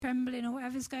trembling or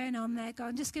whatever's going on there, God,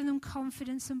 and just give them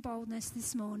confidence and boldness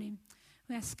this morning.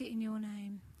 We ask it in your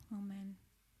name. Amen.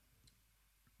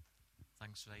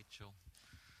 Thanks, Rachel.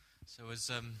 So as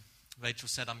Rachel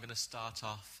said, I'm going to start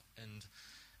off, and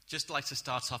just like to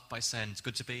start off by saying it's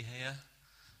good to be here,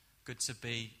 good to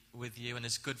be with you, and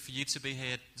it's good for you to be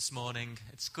here this morning.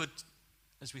 It's good,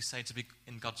 as we say, to be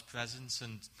in God's presence,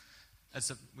 and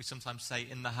as we sometimes say,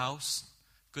 in the house.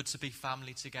 Good to be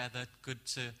family together, good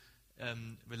to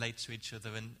relate to each other,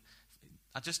 and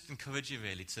I just encourage you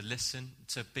really to listen,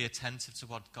 to be attentive to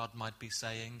what God might be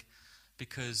saying,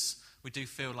 because we do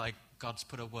feel like God's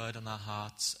put a word on our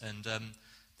hearts, and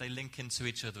they link into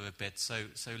each other a bit, so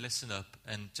listen up,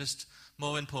 and just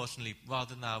more importantly,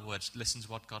 rather than our words, listen to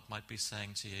what God might be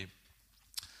saying to you.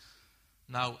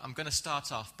 Now, I'm going to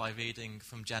start off by reading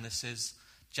from Genesis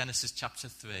chapter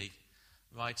 3,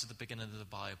 right at the beginning of the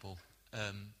Bible,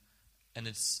 and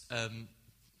it's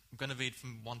I'm going to read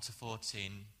from 1 to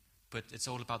 14, but it's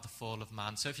all about the fall of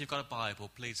man. So if you've got a Bible,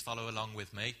 please follow along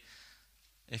with me.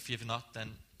 If you've not, then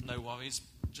no worries.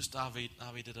 Just I'll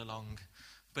read it along.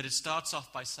 But it starts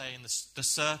off by saying the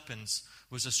serpent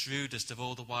was the shrewdest of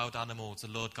all the wild animals the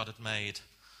Lord God had made.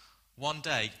 One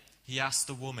day he asked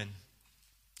the woman,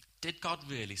 "Did God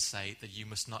really say that you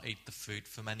must not eat the fruit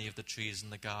from any of the trees in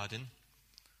the garden?"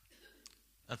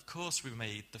 "Of course we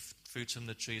may eat the fruit from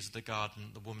the trees of the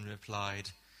garden," the woman replied.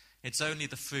 "It's only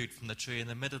the fruit from the tree in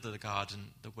the middle of the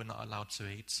garden that we're not allowed to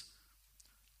eat."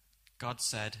 God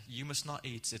said, "You must not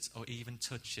eat it or even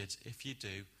touch it. If you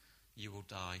do, you will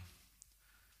die."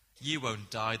 "You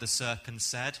won't die," the serpent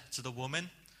said to the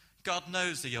woman. "God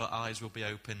knows that your eyes will be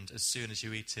opened as soon as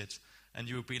you eat it, and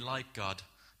you will be like God,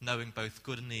 knowing both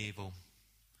good and evil."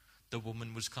 The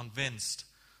woman was convinced.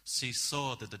 She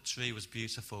saw that the tree was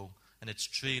beautiful, and its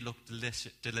tree looked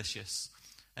delicious,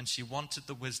 and she wanted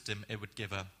the wisdom it would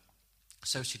give her.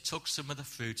 So she took some of the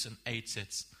fruit and ate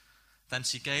it. Then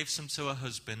she gave some to her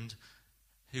husband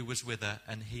who was with her,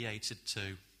 and he ate it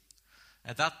too.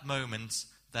 At that moment,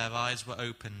 their eyes were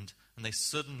opened, and they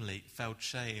suddenly felt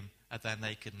shame at their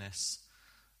nakedness.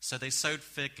 So they sewed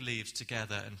fig leaves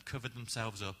together and covered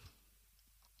themselves up.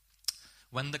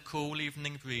 When the cool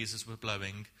evening breezes were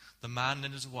blowing, the man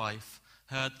and his wife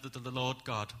heard that the Lord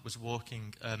God was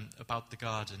walking about the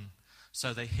garden.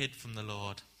 So they hid from the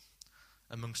Lord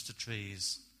amongst the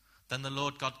trees. Then the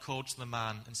Lord God called to the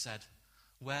man and said,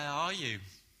 "Where are you?"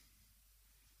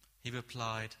 He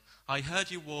replied, "I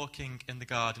heard you walking in the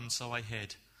garden, so I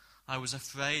hid. I was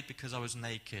afraid because I was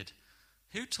naked."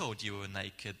 "Who told you were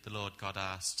naked?" the Lord God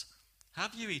asked.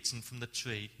 "Have you eaten from the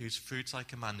tree whose fruit I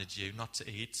commanded you not to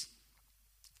eat?"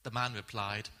 The man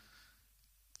replied,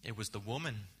 "It was the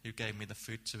woman who gave me the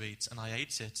fruit to eat, and I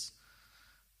ate it."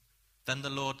 Then the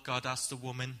Lord God asked the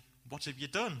woman, "What have you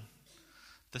done?"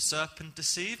 "The serpent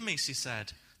deceived me," she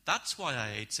said. "That's why I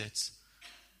ate it."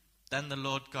 Then the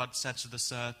Lord God said to the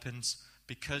serpent,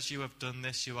 "Because you have done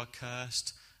this, you are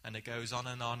cursed." And it goes on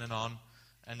and on and on.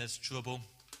 And there's trouble.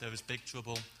 There is big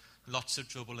trouble. Lots of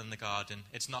trouble in the garden.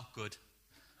 It's not good.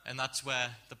 And that's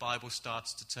where the Bible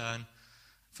starts to turn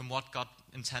from what God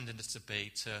intended it to be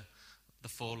to the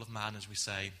fall of man, as we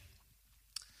say.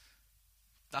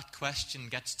 That question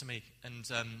gets to me. And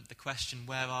the question,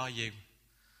 where are you?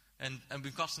 And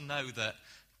we've got to know that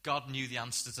God knew the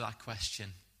answer to that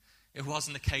question. It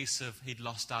wasn't a case of he'd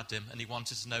lost Adam and he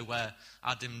wanted to know where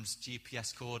Adam's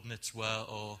GPS coordinates were,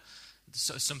 or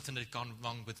something had gone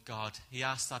wrong with God. He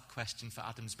asked that question for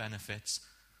Adam's benefit.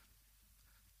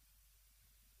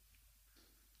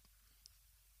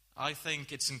 I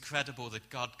think it's incredible that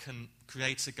God can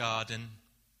create a garden,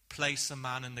 place a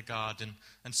man in the garden,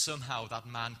 and somehow that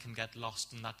man can get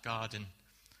lost in that garden.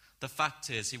 The fact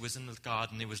is, he was in the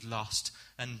garden, he was lost,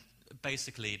 and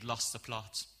basically he'd lost the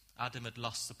plot. Adam had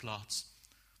lost the plot.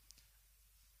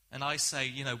 And I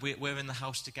say, we're in the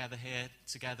house together here,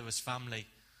 together as family,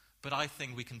 but I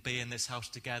think we can be in this house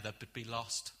together but be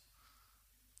lost.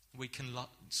 We can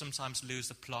sometimes lose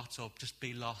the plot or just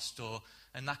be lost,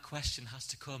 and that question has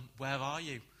to come, where are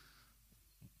you?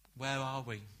 Where are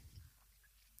we?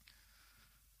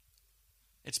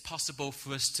 It's possible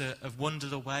for us to have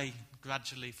wandered away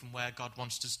gradually from where God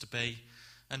wants us to be,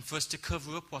 and for us to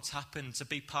cover up what's happened, to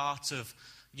be part of,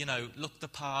 look the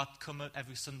part, come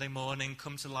every Sunday morning,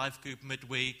 come to life group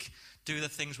midweek, do the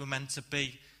things we're meant to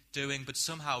be doing, but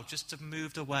somehow just have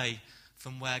moved away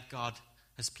from where God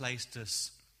has placed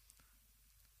us.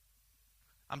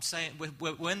 I'm saying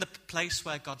we're in the place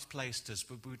where God's placed us,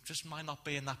 but we just might not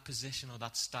be in that position or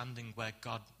that standing where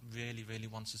God really, really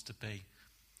wants us to be.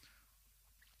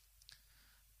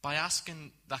 By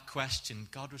asking that question,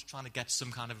 God was trying to get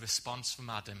some kind of response from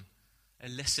Adam.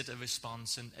 elicit a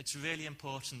response. And it's really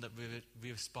important that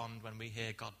we respond when we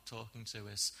hear God talking to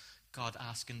us, God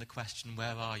asking the question,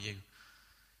 where are you?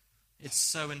 It's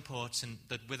so important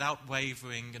that without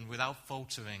wavering and without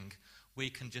faltering, we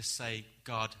can just say,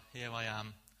 God, here I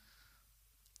am.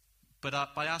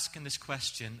 But by asking this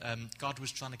question, God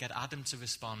was trying to get Adam to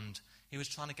respond. He was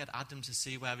trying to get Adam to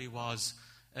see where he was.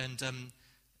 And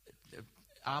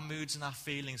our moods and our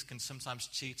feelings can sometimes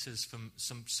cheat us from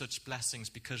some such blessings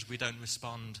because we don't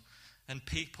respond. And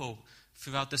people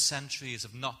throughout the centuries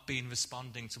have not been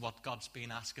responding to what God's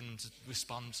been asking them to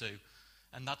respond to.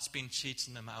 And that's been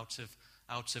cheating them out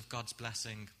of God's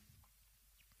blessing.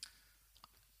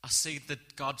 I see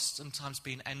that God's sometimes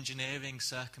been engineering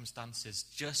circumstances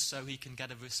just so he can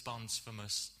get a response from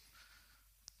us.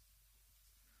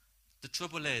 The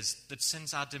trouble is that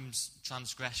since Adam's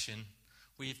transgression,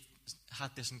 we've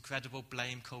had this incredible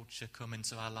blame culture come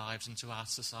into our lives, into our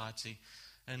society.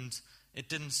 And it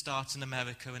didn't start in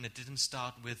America, and it didn't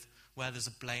start with where there's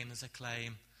a blame, there's a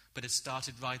claim. But it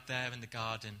started right there in the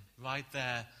garden, right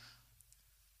there.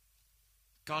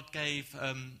 God gave,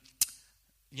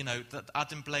 that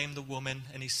Adam blamed the woman,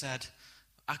 and he said,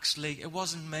 actually, it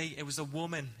wasn't me, it was a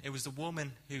woman. It was the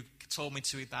woman who told me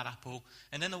to eat that apple.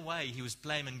 And in a way, he was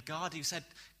blaming God. He said,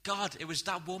 God, it was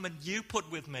that woman you put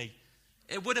with me.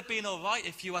 It would have been all right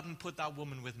if you hadn't put that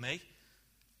woman with me.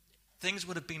 Things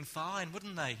would have been fine,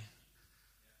 wouldn't they?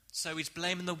 So he's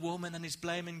blaming the woman and he's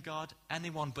blaming God,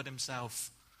 anyone but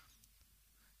himself.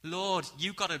 Lord,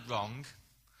 you got it wrong.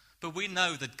 But we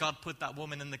know that God put that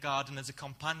woman in the garden as a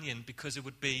companion because it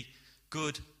would be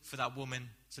good for that woman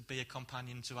to be a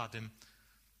companion to Adam.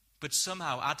 But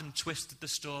somehow Adam twisted the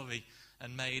story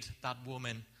and made that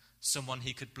woman someone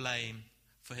he could blame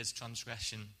for his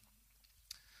transgression.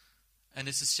 And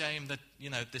it's a shame that,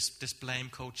 this blame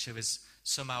culture is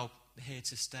somehow here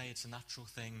to stay. It's a natural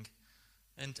thing.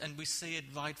 And we see it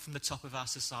right from the top of our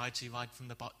society, right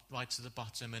to the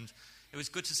bottom. And it was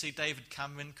good to see David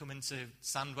Cameron come into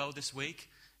Sandwell this week.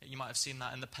 You might have seen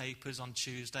that in the papers on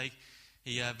Tuesday.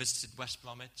 He visited West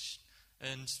Bromwich.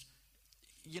 And,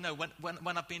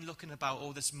 when I've been looking about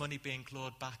all this money being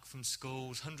clawed back from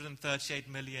schools, 138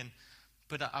 million,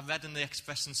 but I read in the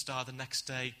Express and Star the next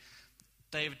day,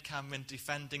 David Cameron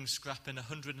defending scrapping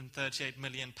 £138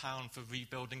 million for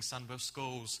rebuilding Sandwell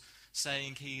schools,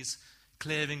 saying he's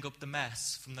clearing up the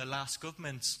mess from the last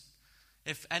government.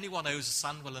 If anyone owes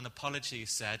Sandwell an apology, he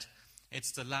said,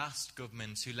 it's the last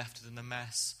government who left it in a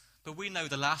mess. But we know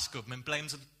the last government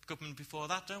blames the government before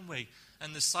that, don't we?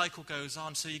 And the cycle goes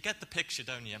on. So you get the picture,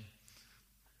 don't you?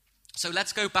 So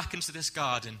let's go back into this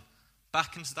garden,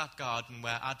 back into that garden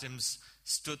where Adam's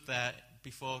stood there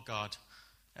before God.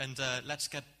 And let's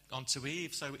get on to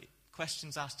Eve. So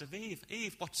questions asked of Eve.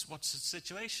 Eve, what's the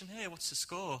situation here? What's the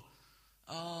score?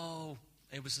 Oh,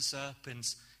 it was the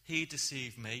serpent. He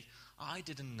deceived me. I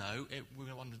didn't know. We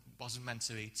wasn't meant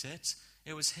to eat it.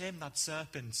 It was him, that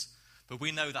serpent. But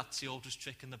we know that's the oldest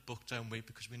trick in the book, don't we?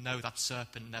 Because we know that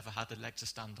serpent never had a leg to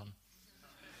stand on.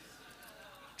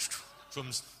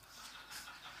 Drums.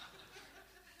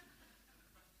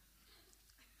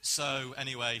 So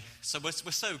anyway, we're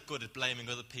so good at blaming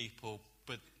other people,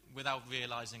 but without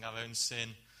realising our own sin.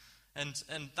 And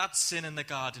that sin in the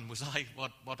garden was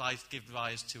what I give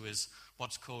rise to as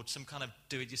what's called some kind of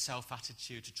do-it-yourself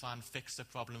attitude to try and fix the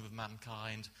problem of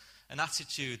mankind. An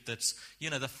attitude that's,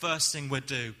 the first thing we'll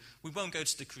do, we won't go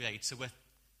to the Creator, we'll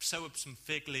sew up some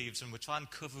fig leaves and we'll try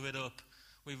and cover it up.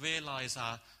 We realise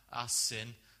our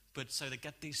sin, but so they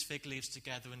get these fig leaves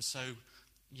together and sew,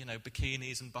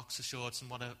 bikinis and boxer shorts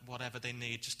and whatever they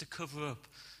need just to cover up.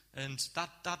 And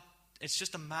that it's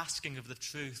just a masking of the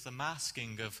truth, a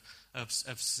masking of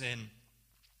sin.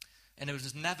 And it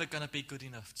was never going to be good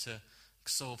enough to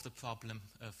solve the problem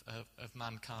of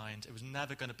mankind. It was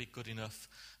never going to be good enough.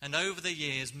 And over the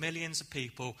years, millions of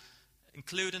people,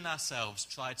 including ourselves,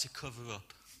 tried to cover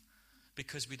up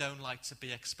because we don't like to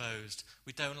be exposed.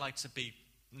 We don't like to be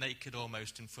naked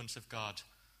almost in front of God.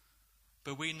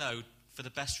 But we know for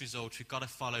the best result, we've got to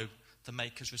follow the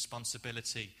Maker's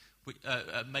responsibility,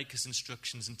 Maker's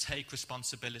instructions, and take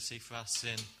responsibility for our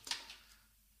sin.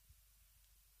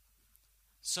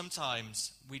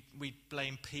 Sometimes we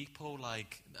blame people,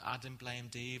 like Adam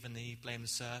blamed Eve and Eve blamed the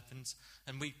serpent,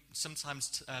 and we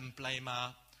sometimes blame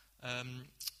our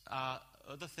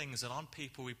other things that aren't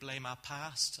people. We blame our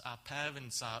past, our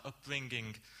parents, our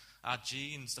upbringing, our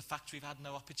genes, the fact we've had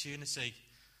no opportunity.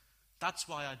 That's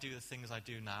why I do the things I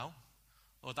do now.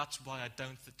 Or that's why I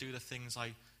don't do the things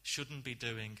I shouldn't be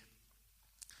doing.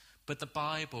 But the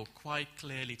Bible quite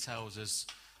clearly tells us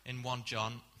in 1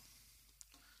 John,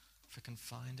 if I can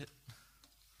find it.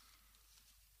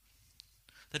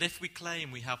 that if we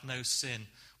claim we have no sin,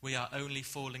 we are only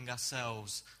fooling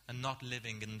ourselves and not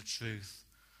living in the truth.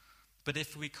 But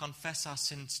if we confess our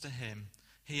sins to him,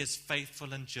 he is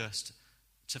faithful and just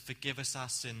to forgive us our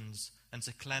sins and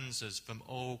to cleanse us from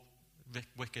all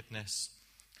wickedness.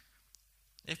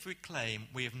 If we claim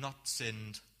we have not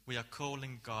sinned, we are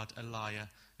calling God a liar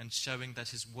and showing that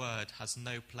his word has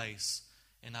no place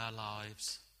in our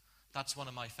lives. That's one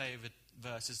of my favorite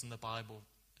verses in the Bible.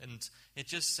 And it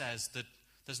just says that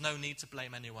there's no need to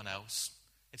blame anyone else.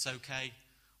 It's okay.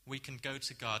 We can go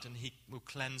to God and he will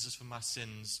cleanse us from our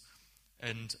sins.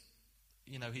 And,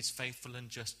 he's faithful and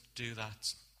just to do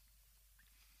that.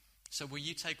 So will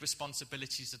you take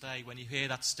responsibility today when you hear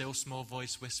that still small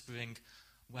voice whispering,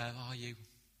 "Where are you?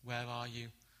 Where are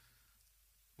you?"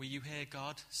 Will you hear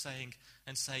God saying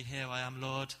and say, "Here I am,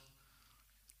 Lord"?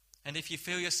 And if you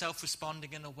feel yourself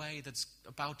responding in a way that's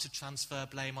about to transfer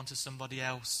blame onto somebody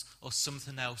else or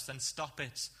something else, then stop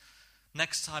it.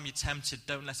 Next time you're tempted,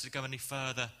 don't let it go any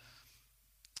further.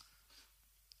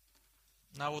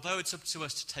 Now, although it's up to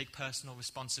us to take personal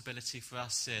responsibility for our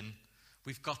sin,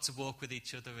 we've got to walk with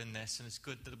each other in this, and it's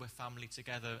good that we're family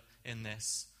together in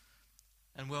this.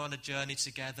 And we're on a journey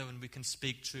together, and we can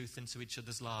speak truth into each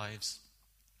other's lives.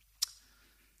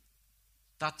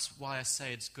 That's why I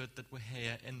say it's good that we're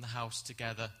here in the house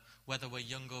together. Whether we're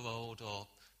young or old or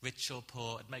rich or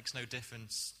poor, it makes no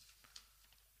difference.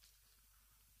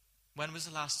 When was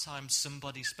the last time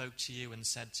somebody spoke to you and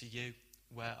said to you,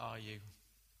 "Where are you?"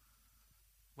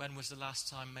 When was the last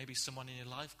time maybe someone in your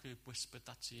life group whispered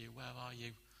that to you, "Where are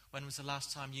you?" When was the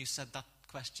last time you said that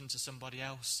question to somebody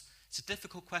else? It's a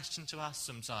difficult question to ask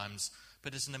sometimes,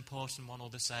 but it's an important one all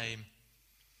the same.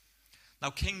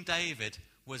 Now, King David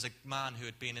was a man who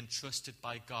had been entrusted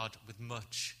by God with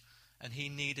much, and he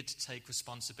needed to take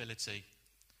responsibility.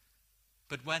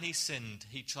 But when he sinned,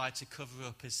 he tried to cover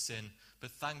up his sin.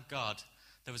 But thank God,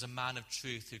 there was a man of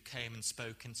truth who came and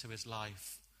spoke into his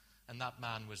life, and that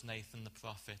man was Nathan the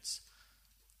prophet.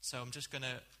 So I'm just going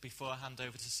to, before I hand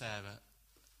over to Sarah,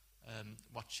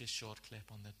 watch this short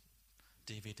clip on the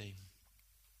DVD.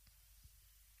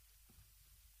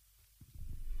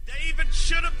 David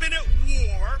should have been at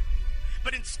war,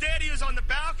 but instead he was on the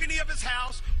balcony of his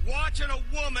house watching a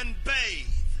woman bathe.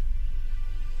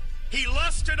 He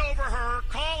lusted over her,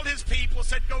 called his people,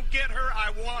 said, "Go get her, I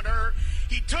want her."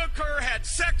 He took her, had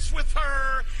sex with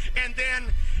her, and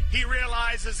then he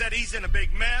realizes that he's in a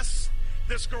big mess.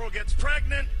 This girl gets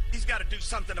pregnant. He's got to do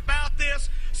something about this.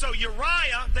 So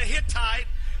Uriah the Hittite,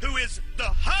 who is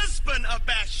the husband of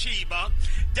Bathsheba,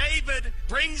 David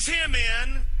brings him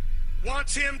in,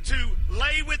 wants him to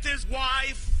lay with his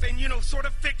wife and, sort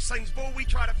of fix things. Boy, we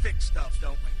try to fix stuff,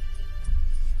 don't we?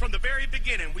 From the very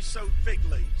beginning, we sowed fig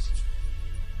leaves.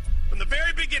 From the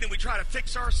very beginning, we try to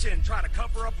fix our sin, try to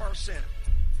cover up our sin.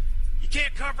 You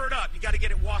can't cover it up. You got to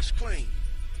get it washed clean.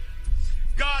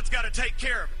 God's got to take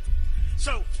care of it.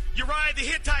 So Uriah the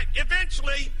Hittite,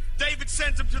 eventually, David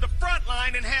sends him to the front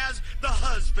line and has the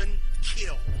husband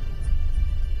killed.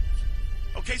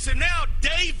 Okay, so now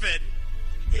David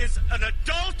is an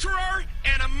adulterer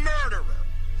and a murderer.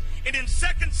 And in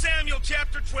 2 Samuel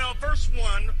chapter 12, verse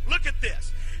 1, look at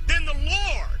this. Then the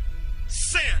Lord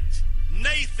sent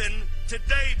Nathan to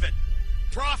David,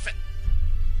 prophet.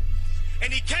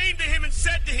 And he came to him and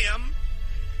said to him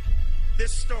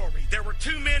this story. There were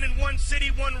two men in one city,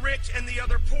 one rich and the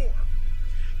other poor.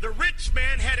 The rich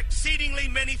man had exceedingly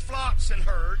many flocks and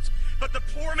herds, but the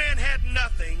poor man had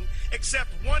nothing except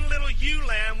one little ewe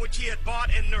lamb which he had bought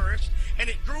and nourished, and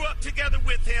it grew up together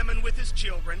with him and with his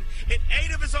children. It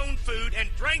ate of his own food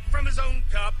and drank from his own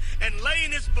cup and lay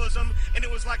in his bosom, and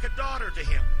it was like a daughter to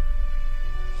him.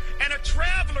 And a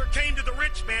traveler came to the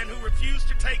rich man who refused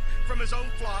to take from his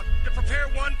own flock to prepare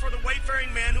one for the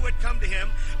wayfaring man who had come to him.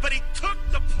 But he took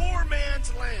the poor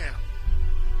man's lamb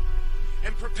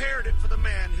and prepared it for the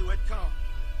man who had come.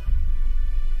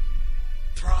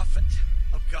 Prophet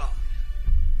of God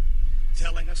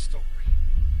telling a story.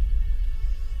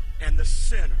 And the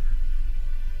sinner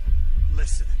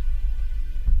listening.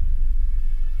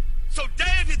 So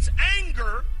David's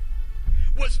anger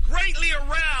was greatly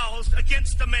aroused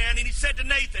against the man, and he said to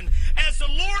Nathan, "As the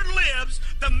Lord lives,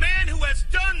 the man who has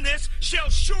done this shall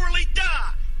surely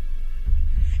die.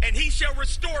 And he shall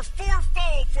restore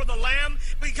fourfold for the lamb,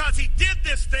 because he did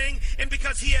this thing and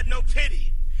because he had no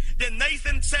pity." Then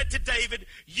Nathan said to David,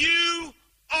 "You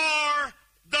are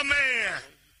the man.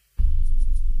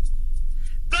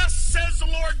 Thus says the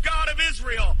Lord God of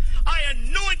Israel, I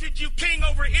anointed you king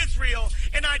over Israel,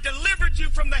 and I delivered you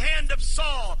from the hand of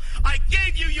Saul. I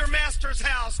gave you your master's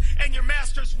house and your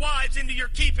master's wives into your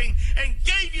keeping, and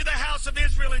gave you the house of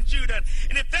Israel and Judah.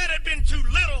 And if that had been too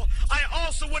little, I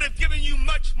also would have given you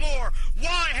much more.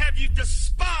 Why have you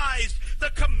despised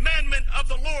the commandment of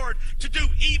the Lord to do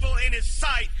evil in his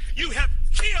sight? You have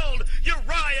killed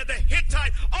Uriah the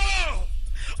Hittite. Oh,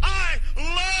 I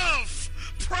love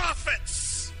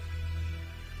prophets.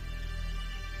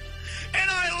 And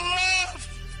I love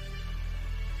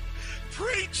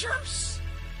preachers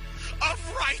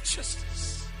of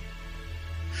righteousness.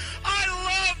 I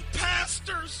love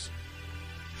pastors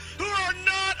who are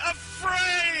not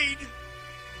afraid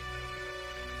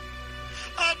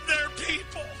of their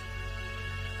people.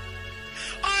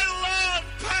 I love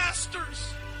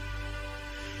pastors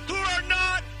who are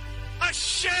not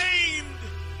ashamed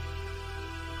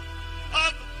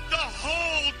of the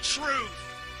whole truth.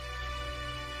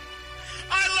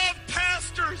 I love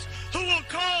pastors who will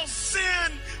call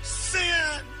sin,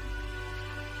 sin,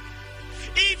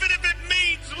 even if it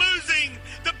means losing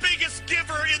the biggest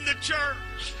giver in the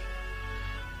church.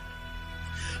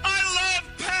 I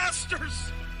love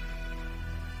pastors.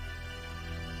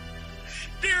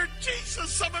 Dear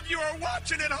Jesus, some of you are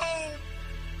watching at home.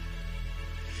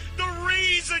 The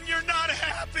reason you're not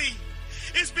happy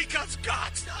is because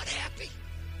God's not happy.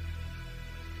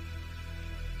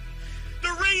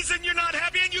 The reason you're not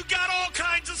happy, and you got all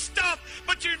kinds of stuff,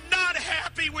 but you're not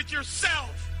happy with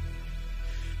yourself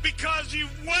because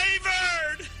you've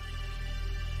wavered.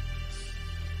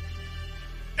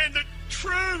 And the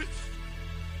truth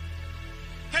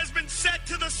has been set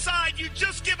to the side. You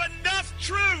just give enough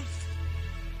truth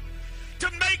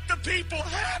to make the people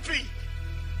happy,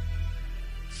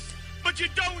 but you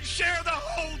don't share the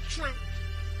whole truth.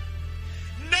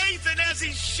 Nathan, as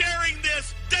he's sharing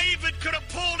this, David could have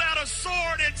pulled out a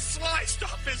sword and sliced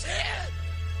off his head.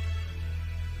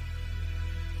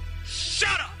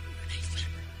 Shut up, Nathan.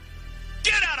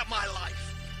 Get out of my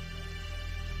life.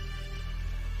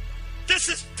 This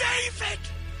is David.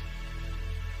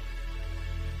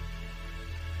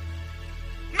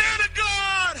 Man of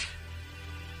God.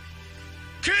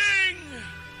 King.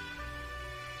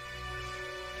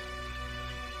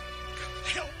 God,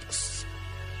 help us.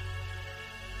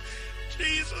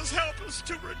 Jesus, help us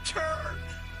to return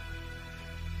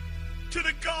to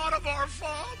the God of our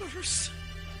fathers.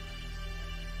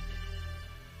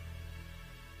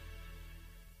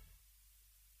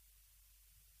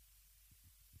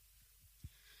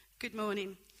 Good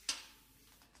morning.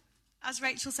 As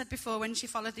Rachel said before when she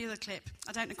followed the other clip,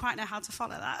 I don't quite know how to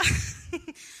follow that.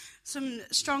 Some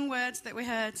strong words that we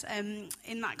heard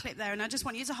in that clip there, and I just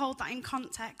want you to hold that in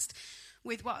context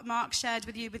with what Mark shared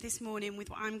with you this morning, with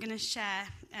what I'm going to share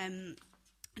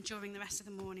during the rest of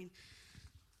the morning.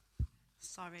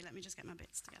 Sorry, let me just get my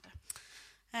bits together.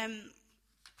 I'm going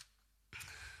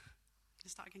to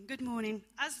start again. Good morning.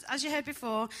 As you heard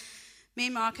before, me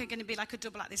and Mark are going to be like a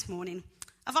double act this morning.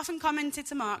 I've often commented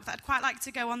to Mark that I'd quite like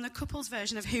to go on the couples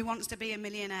version of Who Wants to Be a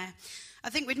Millionaire. I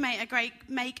think we'd make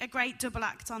a great double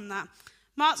act on that.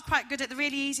 Mark's quite good at the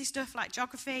really easy stuff like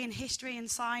geography and history and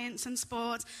science and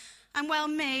sport. And well,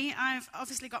 me, I've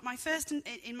obviously got my first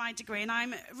in my degree, and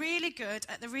I'm really good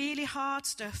at the really hard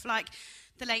stuff like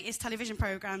the latest television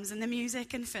programmes and the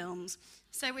music and films.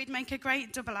 So we'd make a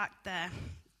great double act there.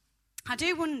 I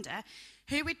do wonder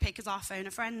who we'd pick as our phone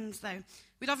of friends, though.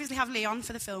 We'd obviously have Leon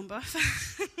for the film buff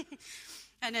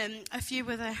and a few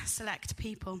other select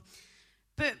people.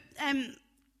 But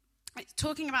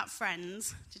talking about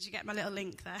friends, did you get my little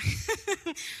link there?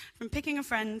 From picking a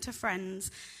friend to friends.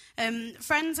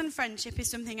 Friends and friendship is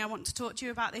something I want to talk to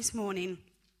you about this morning.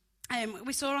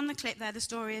 We saw on the clip there the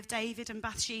story of David and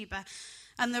Bathsheba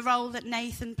and the role that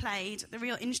Nathan played, the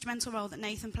real instrumental role that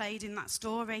Nathan played in that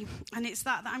story. And it's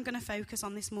that I'm going to focus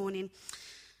on this morning.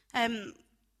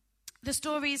 The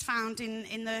story is found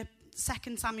in the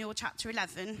 2 Samuel chapter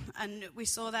 11, and we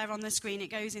saw there on the screen it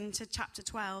goes into chapter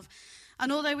 12.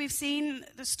 And although we've seen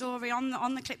the story on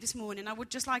the clip this morning, I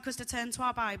would just like us to turn to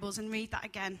our Bibles and read that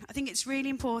again. I think it's really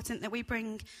important that we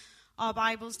bring our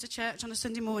Bibles to church on a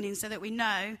Sunday morning so that we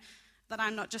know that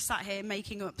I'm not just sat here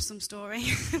making up some story,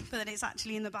 but that it's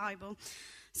actually in the Bible.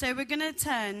 So we're going to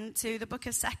turn to the book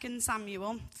of 2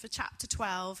 Samuel for chapter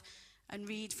 12 and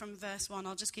read from verse 1.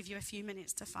 I'll just give you a few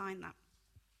minutes to find that.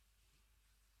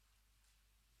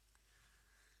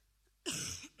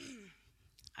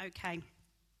 Okay.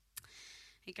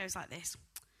 It goes like this.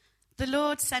 The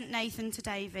Lord sent Nathan to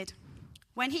David.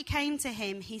 When he came to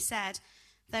him, he said,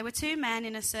 there were 2 men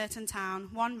in a certain town,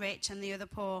 one rich and the other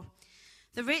poor.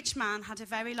 The rich man had a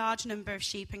very large number of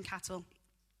sheep and cattle.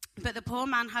 But the poor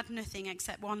man had nothing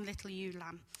except one little ewe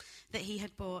lamb that he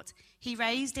had bought. He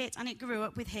raised it, and it grew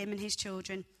up with him and his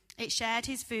children. It shared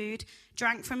his food,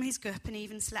 drank from his cup, and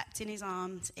even slept in his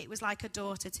arms. It was like a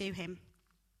daughter to him.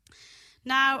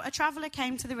 Now a traveller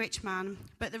came to the rich man,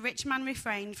 but the rich man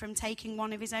refrained from taking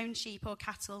one of his own sheep or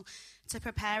cattle to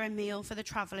prepare a meal for the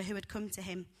traveller who had come to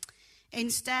him.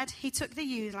 Instead, he took the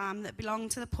ewe lamb that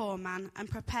belonged to the poor man and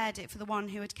prepared it for the one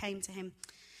who had came to him.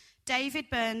 David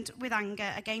burned with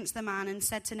anger against the man and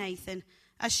said to Nathan,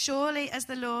 "As surely as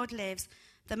the Lord lives,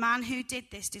 the man who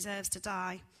did this deserves to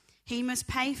die. He must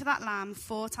pay for that lamb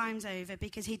 4 times over,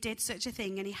 because he did such a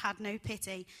thing and he had no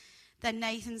pity." Then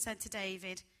Nathan said to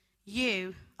David,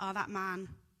 "You are that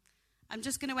man." I'm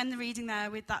just going to end the reading there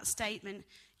with that statement.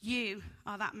 You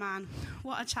are that man.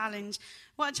 What a challenge.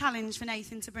 What a challenge for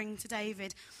Nathan to bring to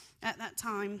David at that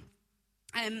time.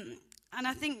 And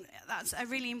I think that's a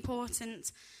really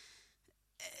important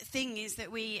thing, is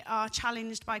that we are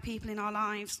challenged by people in our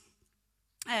lives.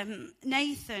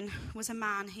 Nathan was a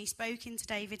man. He spoke into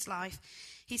David's life.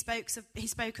 He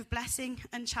spoke of blessing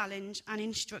and challenge and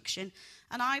instruction.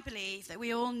 And I believe that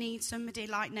we all need somebody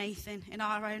like Nathan in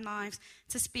our own lives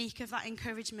to speak of that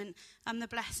encouragement and the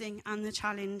blessing and the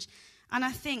challenge. And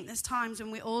I think there's times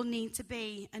when we all need to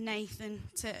be a Nathan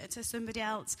to somebody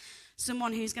else,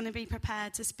 someone who's going to be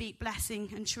prepared to speak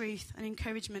blessing and truth and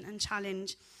encouragement and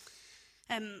challenge.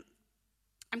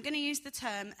 I'm going to use the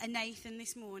term a Nathan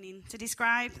this morning to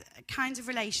describe a kind of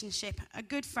relationship, a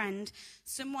good friend,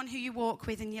 someone who you walk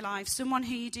with in your life, someone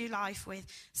who you do life with,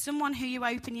 someone who you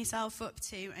open yourself up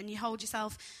to and you hold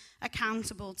yourself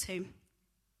accountable to,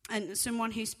 and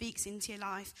someone who speaks into your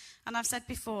life. And I've said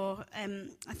before,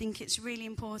 I think it's really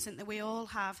important that we all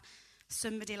have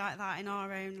somebody like that in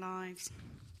our own lives.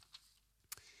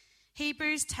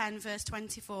 Hebrews 10 verse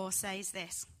 24 says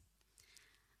this: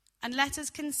 "And let us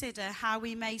consider how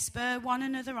we may spur one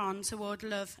another on toward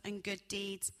love and good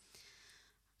deeds."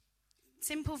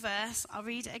 Simple verse, I'll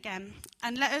read it again.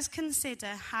 "And let us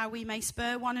consider how we may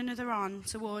spur one another on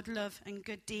toward love and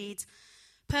good deeds."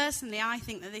 Personally, I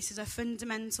think that this is a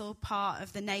fundamental part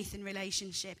of the Nathan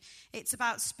relationship. It's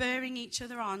about spurring each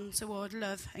other on toward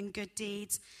love and good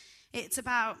deeds. It's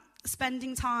about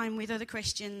spending time with other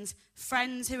Christians,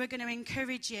 friends who are going to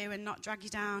encourage you and not drag you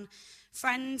down.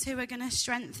 Friends who are going to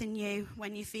strengthen you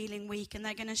when you're feeling weak, and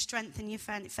they're going to strengthen your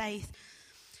faith.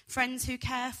 Friends who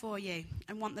care for you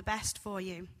and want the best for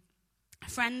you.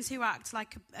 Friends who act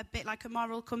like a bit like a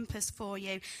moral compass for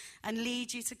you and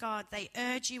lead you to God. They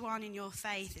urge you on in your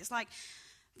faith. It's like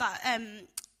that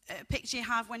picture you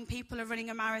have when people are running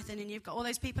a marathon and you've got all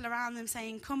those people around them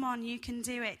saying, "Come on, you can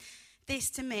do it." This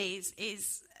to me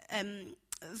is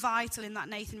vital in that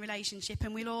Nathan relationship,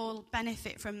 and we'll all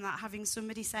benefit from that, having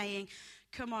somebody saying,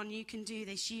 "Come on, you can do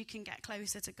this, you can get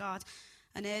closer to God,"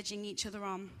 and urging each other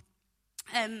on.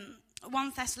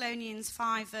 1 Thessalonians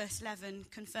 5 verse 11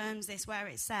 confirms this, where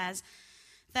it says,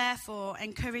 "Therefore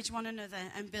encourage one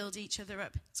another and build each other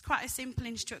up." It's quite a simple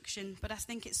instruction, but I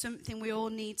think it's something we all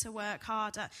need to work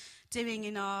hard at doing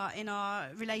in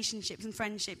our relationships and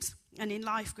friendships and in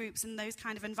life groups and those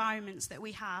kind of environments that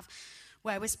we have,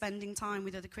 where we're spending time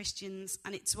with other Christians,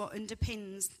 and it's what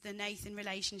underpins the Nathan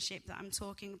relationship that I'm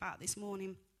talking about this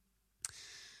morning.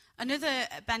 Another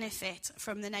benefit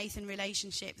from the Nathan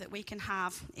relationship that we can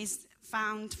have is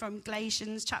found from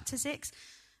Galatians chapter 6,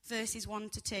 verses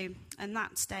 1 to 2, and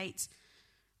that states,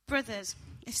 "Brothers,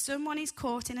 if someone is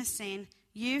caught in a sin,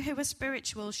 you who are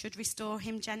spiritual should restore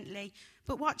him gently,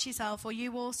 but watch yourself, or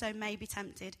you also may be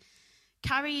tempted.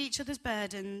 Carry each other's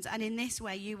burdens, and in this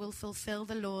way you will fulfill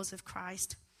the laws of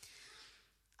Christ."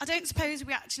 I don't suppose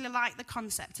we actually like the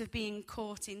concept of being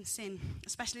caught in sin,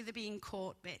 especially the being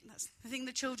caught bit. That's the thing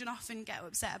that children often get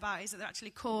upset about, is that they're actually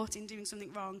caught in doing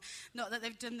something wrong. Not that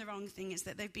they've done the wrong thing, it's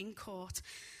that they've been caught.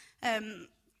 And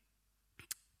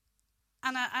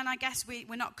I guess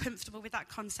we're not comfortable with that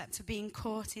concept of being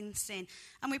caught in sin.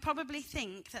 And we probably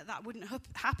think that wouldn't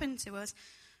happen to us.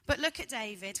 But look at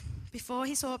David. Before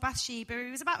he saw Bathsheba,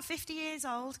 he was about 50 years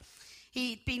old.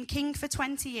 He'd been king for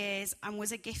 20 years and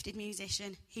was a gifted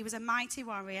musician. He was a mighty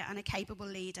warrior and a capable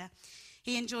leader.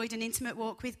 He enjoyed an intimate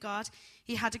walk with God.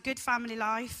 He had a good family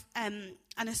life and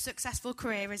a successful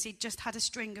career, as he'd just had a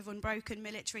string of unbroken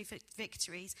military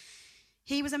victories.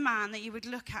 He was a man that you would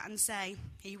look at and say,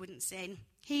 he wouldn't sin.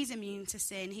 He's immune to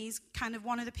sin. He's kind of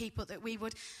one of the people that we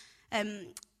would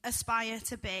aspire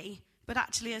to be. But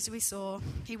actually, as we saw,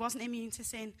 he wasn't immune to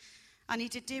sin. And he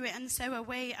did do it, and so are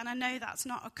we. And I know that's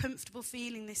not a comfortable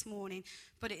feeling this morning,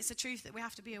 but it's a truth that we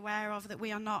have to be aware of, that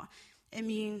we are not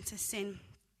immune to sin.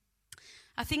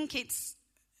 I think it's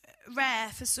rare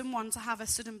for someone to have a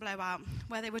sudden blowout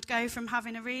where they would go from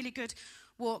having a really good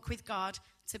walk with God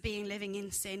to being living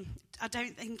in sin. I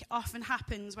don't think it often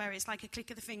happens where it's like a click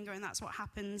of the finger and that's what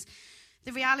happens.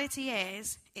 The reality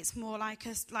is it's more like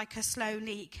a slow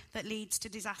leak that leads to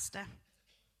disaster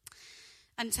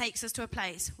and takes us to a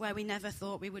place where we never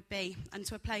thought we would be and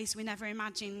to a place we never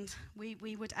imagined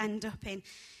we would end up in.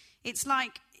 It's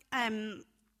like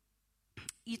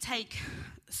you take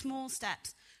small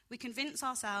steps. We convince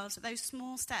ourselves that those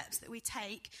small steps that we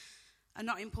take are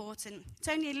not important. It's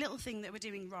only a little thing that we're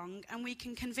doing wrong, and we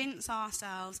can convince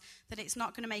ourselves that it's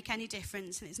not going to make any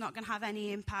difference and it's not going to have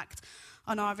any impact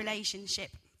on our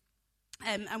relationship.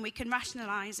 And we can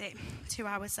rationalise it to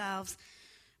ourselves.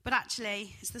 But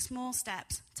actually, it's the small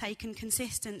steps taken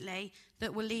consistently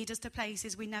that will lead us to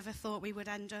places we never thought we would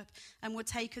end up and would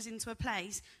take us into a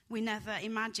place we never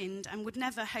imagined and would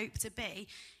never hope to be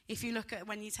if you look at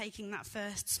when you're taking that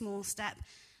first small step.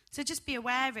 So just be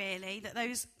aware, really, that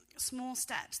those small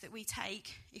steps that we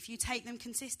take, if you take them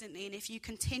consistently and if you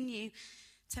continue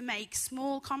to make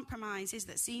small compromises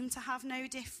that seem to have no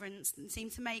difference and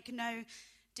seem to make no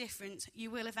difference,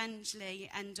 you will eventually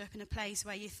end up in a place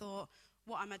where you thought,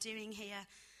 what am I doing here?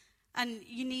 And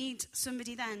you need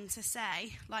somebody then to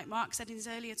say, like Mark said in his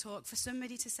earlier talk, for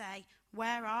somebody to say,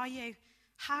 where are you?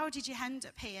 How did you end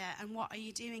up here? And what are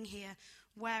you doing here?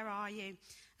 Where are you?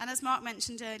 And as Mark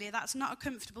mentioned earlier, that's not a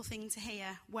comfortable thing to hear.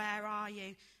 Where are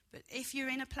you? But if you're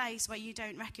in a place where you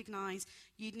don't recognise,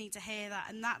 you'd need to hear that.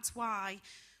 And that's why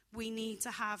we need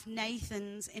to have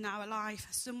Nathans in our life,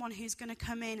 someone who's going to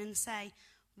come in and say,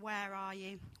 where are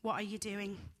you? What are you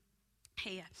doing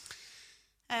here?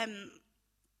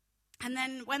 And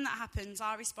then when that happens,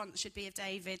 our response should be of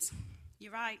David's.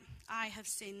 You're right, I have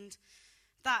sinned.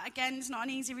 That, again, is not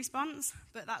an easy response,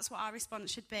 but that's what our response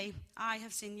should be. I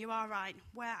have sinned, you are right.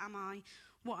 Where am I?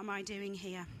 What am I doing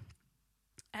here?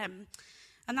 And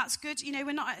that's good. You know,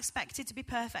 we're not expected to be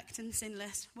perfect and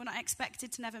sinless. We're not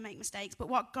expected to never make mistakes. But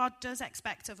what God does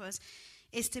expect of us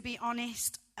is to be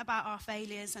honest about our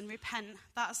failures and repent.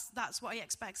 That's what he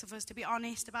expects of us, to be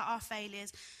honest about our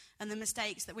failures and the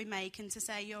mistakes that we make and to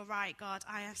say, you're right, God,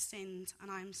 I have sinned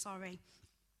and I'm sorry.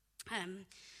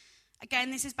 Again,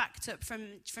 this is backed up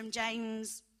from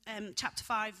James chapter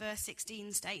 5, verse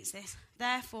 16 states this.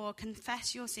 Therefore,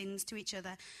 confess your sins to each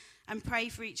other and pray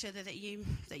for each other that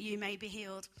you may be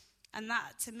healed. And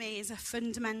that, to me, is a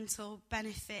fundamental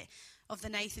benefit of the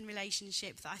Nathan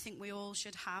relationship that I think we all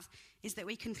should have, is that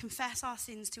we can confess our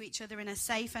sins to each other in a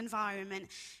safe environment,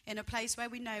 in a place where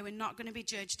we know we're not going to be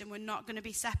judged and we're not going to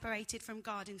be separated from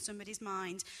God in somebody's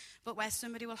mind, but where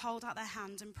somebody will hold out their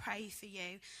hand and pray for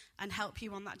you and help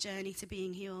you on that journey to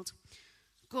being healed.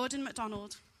 Gordon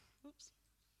MacDonald,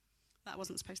 that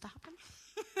wasn't supposed to happen.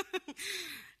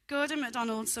 Gordon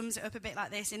MacDonald sums it up a bit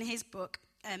like this in his book,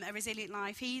 A Resilient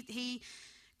Life. He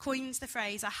coins the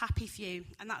phrase, a happy few,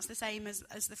 and that's the same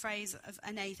as the phrase of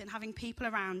a Nathan, having people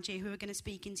around you who are going to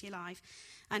speak into your life.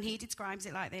 And he describes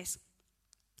it like this.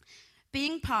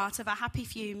 Being part of a happy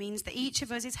few means that each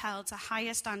of us is held to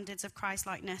higher standards of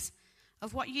Christ-likeness.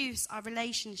 Of what use are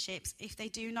relationships if they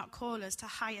do not call us to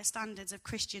higher standards of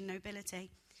Christian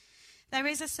nobility? There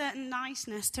is a certain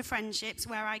niceness to friendships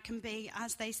where I can be,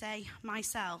 as they say,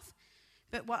 myself.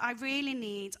 But what I really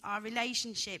need are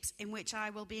relationships in which I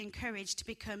will be encouraged to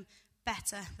become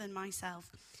better than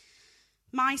myself.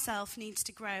 Myself needs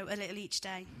to grow a little each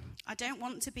day. I don't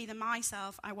want to be the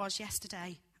myself I was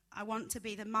yesterday. I want to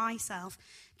be the myself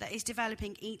that is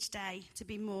developing each day to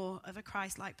be more of a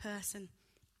Christ-like person.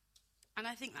 And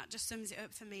I think that just sums it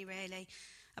up for me, really,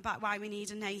 about why we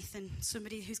need a Nathan,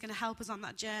 somebody who's going to help us on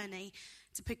that journey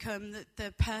to become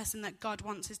the person that God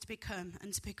wants us to become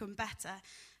and to become better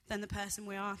than the person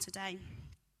we are today.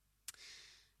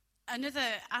 Another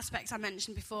aspect I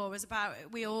mentioned before was about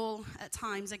we all at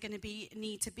times are going to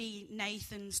need to be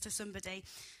Nathans to somebody.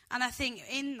 And I think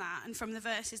in that, and from the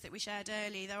verses that we shared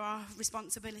earlier, there are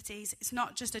responsibilities. It's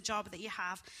not just a job that you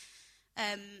have.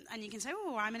 And you can say,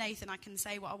 oh, I'm a Nathan, I can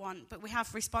say what I want. But we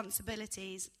have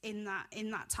responsibilities in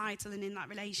that title and in that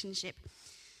relationship.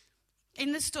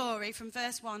 In the story, from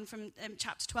verse 1, from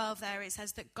chapter 12 there, it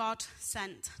says that God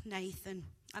sent Nathan.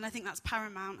 And I think that's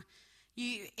paramount.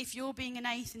 If you're being a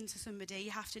Nathan to somebody,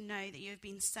 you have to know that you've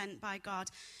been sent by God.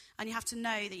 And you have to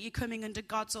know that you're coming under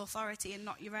God's authority and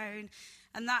not your own.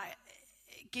 And that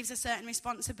gives a certain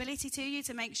responsibility to you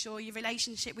to make sure your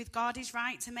relationship with God is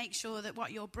right, to make sure that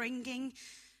what you're bringing,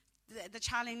 the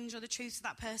challenge or the truth to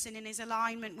that person in, is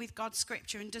alignment with God's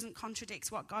scripture and doesn't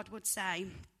contradict what God would say.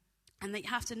 And that you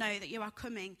have to know that you are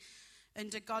coming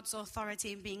under God's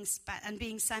authority and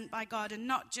being sent by God, and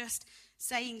not just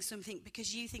saying something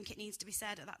because you think it needs to be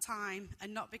said at that time,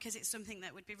 and not because it's something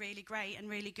that would be really great and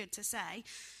really good to say,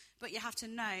 but you have to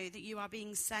know that you are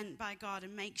being sent by God,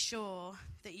 and make sure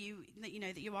that you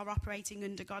are operating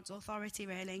under God's authority,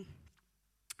 really.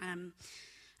 And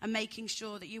making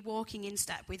sure that you're walking in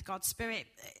step with God's Spirit.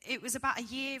 It was about a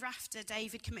year after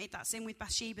David committed that sin with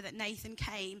Bathsheba that Nathan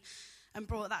came and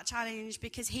brought that challenge,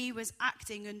 because he was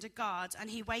acting under God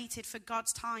and he waited for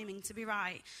God's timing to be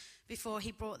right before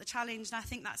he brought the challenge. And I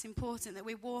think that's important, that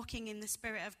we're walking in the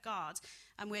Spirit of God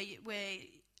and we're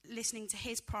listening to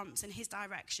his prompts and his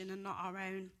direction and not our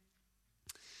own.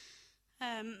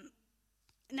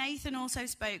 Nathan also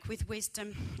spoke with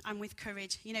wisdom and with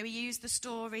courage. He used the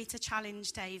story to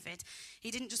challenge David. He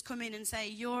didn't just come in and say,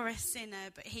 you're a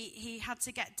sinner, but he had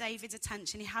to get David's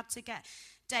attention. He had to get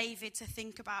David to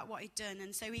think about what he'd done.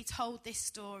 And so he told this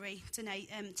story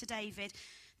to David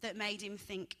that made him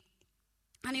think.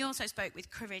 And he also spoke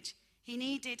with courage. He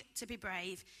needed to be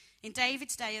brave. In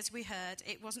David's day, as we heard,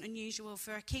 it wasn't unusual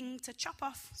for a king to chop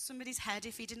off somebody's head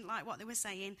if he didn't like what they were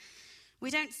saying. We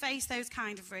don't face those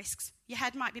kind of risks. Your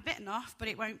head might be bitten off, but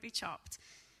it won't be chopped.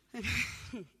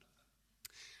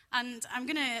 And I'm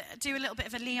going to do a little bit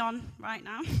of a Leon right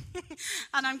now.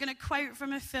 And I'm going to quote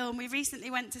from a film. We recently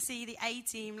went to see the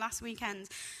A-Team last weekend.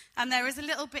 And there is a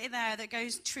little bit there that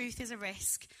goes, truth is a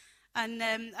risk. And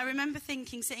I remember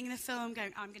thinking, sitting in the film,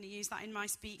 going, I'm going to use that in my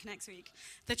speak next week.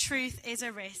 The truth is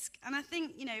a risk. And I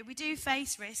think, we do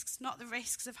face risks, not the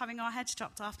risks of having our heads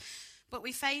chopped off, but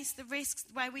we face the risks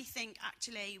where we think,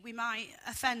 actually, we might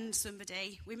offend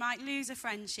somebody, we might lose a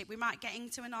friendship, we might get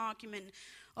into an argument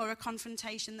or a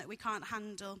confrontation that we can't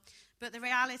handle. But the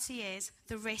reality is,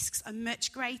 the risks are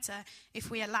much greater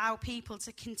if we allow people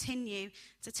to continue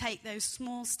to take those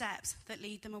small steps that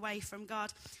lead them away from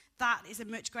God. That is a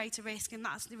much greater risk, and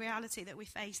that's the reality that we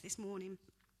face this morning.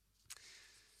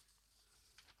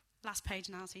 Last page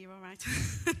now, so you're all right.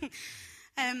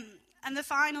 And the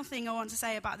final thing I want to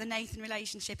say about the Nathan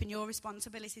relationship and your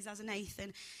responsibilities as a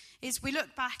Nathan is we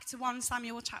look back to 1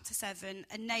 Samuel chapter 7,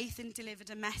 and Nathan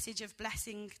delivered a message of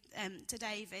blessing to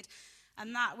David,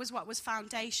 and that was what was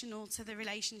foundational to the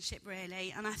relationship,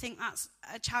 really. And I think that's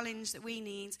a challenge that we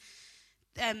need.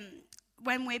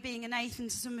 When we're being a Nathan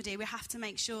to somebody, we have to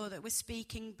make sure that we're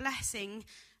speaking blessing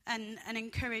and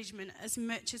encouragement as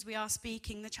much as we are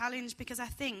speaking the challenge, because I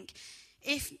think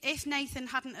if Nathan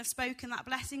hadn't have spoken that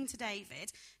blessing to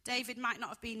David, David might not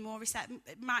have been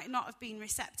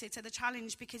receptive to the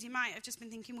challenge, because he might have just been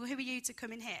thinking, well, who are you to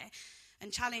come in here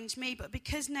and challenge me? But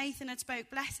because Nathan had spoke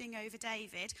blessing over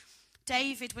David,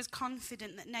 David was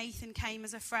confident that Nathan came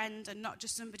as a friend and not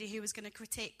just somebody who was going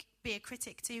to be a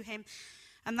critic to him,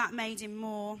 and that made him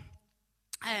more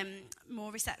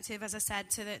receptive, as I said,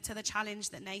 to the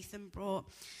challenge that Nathan brought.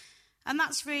 And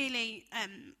that's really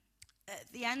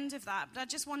at the end of that. But I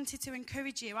just wanted to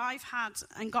encourage you. I've had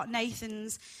and got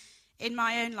Nathans in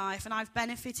my own life, and I've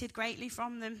benefited greatly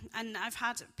from them. And I've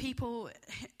had people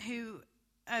who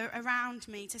are around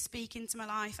me to speak into my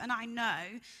life, and I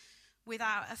know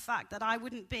without a fact that I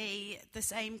wouldn't be the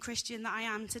same Christian that I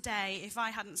am today if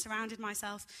I hadn't surrounded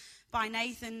myself by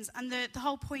Nathans. And the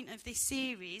whole point of this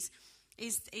series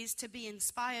is to be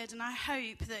inspired, and I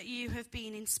hope that you have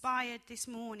been inspired this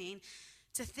morning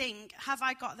to think, have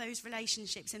I got those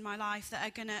relationships in my life that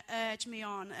are going to urge me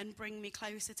on and bring me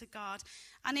closer to God?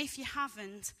 And if you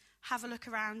haven't, have a look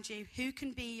around you. Who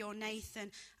can be your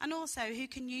Nathan? And also, who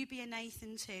can you be a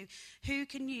Nathan to? Who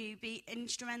can you be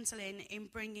instrumental in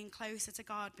bringing closer to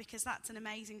God? Because that's an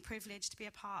amazing privilege to be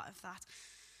a part of that.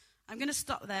 I'm going to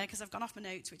stop there because I've gone off my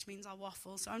notes, which means I'll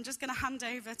waffle. So I'm just going to hand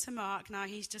over to Mark now.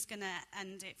 He's just going to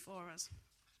end it for us.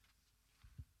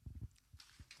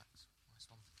 Thanks. Nice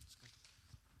one. That's good.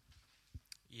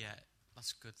 Yeah,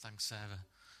 that's good. Thanks, Sarah.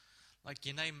 Like,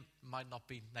 your name might not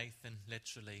be Nathan,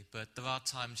 literally, but there are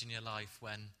times in your life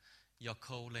when your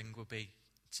calling will be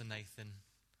to Nathan.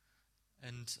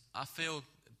 And I feel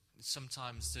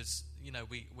sometimes there's,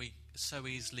 we so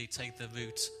easily take the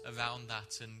route around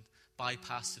that and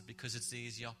bypass it because it's the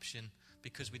easy option,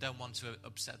 because we don't want to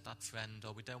upset that friend,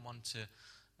 or we don't want to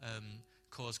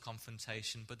cause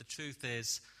confrontation. But the truth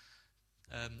is,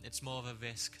 it's more of a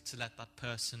risk to let that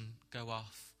person go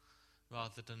off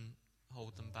rather than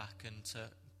hold them back and to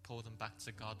pull them back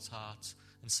to God's heart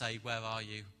and say, where are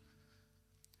you?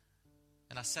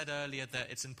 And I said earlier that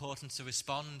it's important to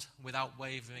respond without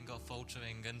wavering or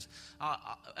faltering. And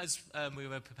as we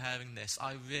were preparing this,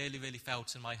 I really, really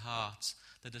felt in my heart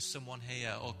that there's someone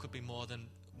here, or could be more than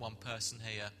one person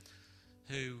here,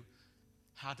 who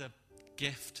had a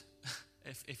gift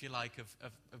if you like,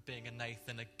 of being a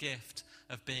Nathan, a gift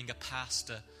of being a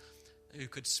pastor who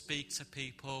could speak to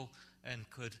people and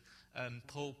could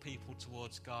pull people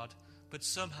towards God. But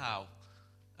somehow,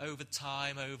 over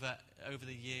time, over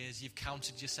the years, you've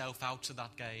counted yourself out of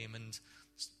that game, and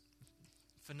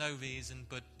for no reason,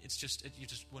 but you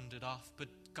just wandered off. But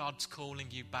God's calling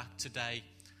you back today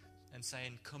and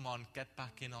saying, come on, get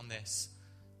back in on this.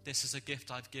 This is a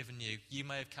gift I've given you. You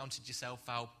may have counted yourself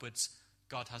out, but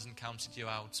God hasn't counted you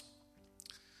out.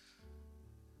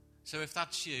 So if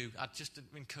that's you, I'd just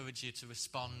encourage you to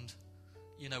respond,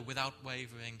 without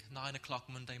wavering. 9 o'clock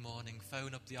Monday morning,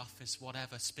 phone up the office,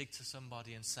 whatever, speak to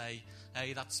somebody and say,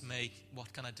 hey, that's me,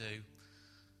 what can I do?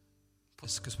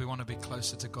 Because we want to be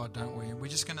closer to God, don't we? And we're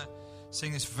just going to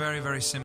sing this very, very simple.